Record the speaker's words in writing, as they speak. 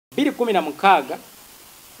2016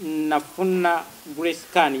 nafuna Grace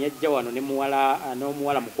yajja wano ne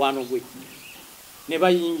muwala mukwano gwe ne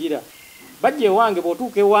bayingira bajje wange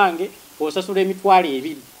botuuke wange osasula emitwalo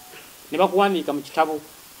 2 ne bakuwandiika mu kitabo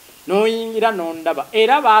noyingira nondaba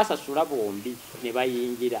era baasasula bombi ne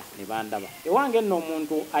bayingira ne bandaba ewange nno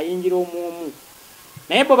omuntu ayingira omuomu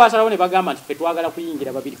naye bo basalawo ne bagamba nti ffe twagala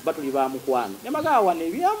kuyingira babiri kuba tuli ba mukwano ne bagaawa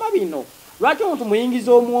ne byama bino lwaki omuntu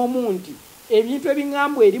muyingiza omuomu nti ebintu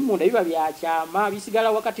ebingambwa eri munda biba byakyama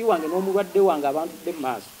bisigala wakati wange n'omulwadde wange abantu de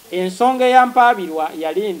maaso ensonga eyampaabirwa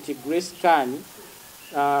yali nti Grace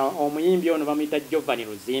omuyimbi ono bamuyita Jovan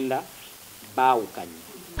Luzinda baawukanye.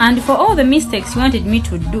 And for all the mistakes you wanted me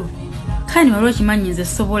to do, kani waliwo kimanyi nze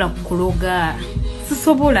sobola kuloga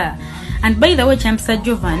sisobola. And by the way champsa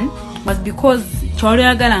Jovan was because kyali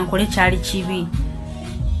yagala nkole kyali kibi.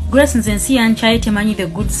 Grace nze nsi yanchaye temanyi the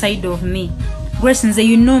good side of me. Grace nze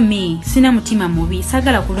you know me sina mutima mubi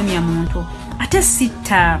sagala kulumya muntu ate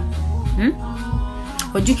sita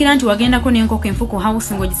ojjukira nti wagendako n'enkoko enfuko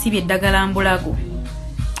house ng'ogisibye eddagala mbulago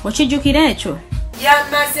okijjukira ekyo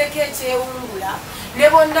yamazeko ekyewungula ne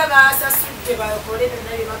bonna baasasudde bakole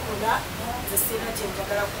byonna bye bakola nze sina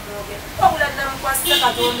kyenjagala kumwogera wabula namukwasisa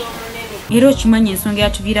Katonda omunene. Era okimanyi ensonga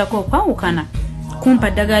yatuviirako okwawukana kumpa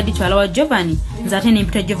ddagala ditwala wa Jovan nze ate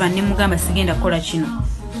nempita Jovan ne mugamba sigenda kukola kino.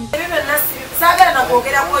 Ebyo byonna saagala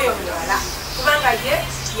nakwogerako oyo muwala kubanga ye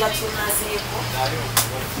yakimazeeko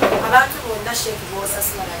abantu bonna Sheik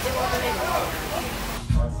b'osasula nate bomunene.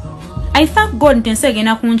 I thank God ntense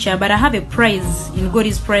egenda kuncha, but I have a prize in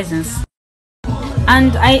God's presence.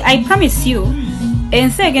 And I promise you,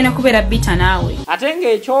 ense egenda kubeera bitter naawe. Ate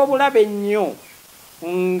ng'ekyobulabe nnyo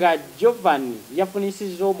nga Jovan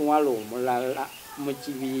yafunisizza omuwala omulala mu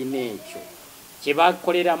kibiina ekyo kye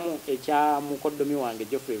bakoleramu ekya mukoddomi wange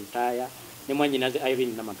Geoffrey Lutaya ne mwannyinaze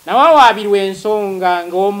Irene Namaka. Nawawaabirwa ensonga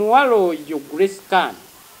ng'omuwala oyo Grace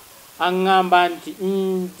aŋŋamba nti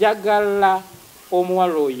njagala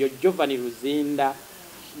omuwala oyo Jovan Luzinda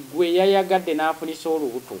gwe yayagadde n'afunisa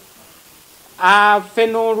olubuto afe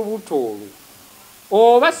n'olubuto olwo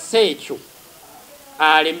oba seekyo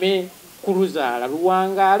aleme kuluzaala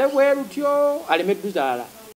luwangaale bwe lutyo aleme duzaala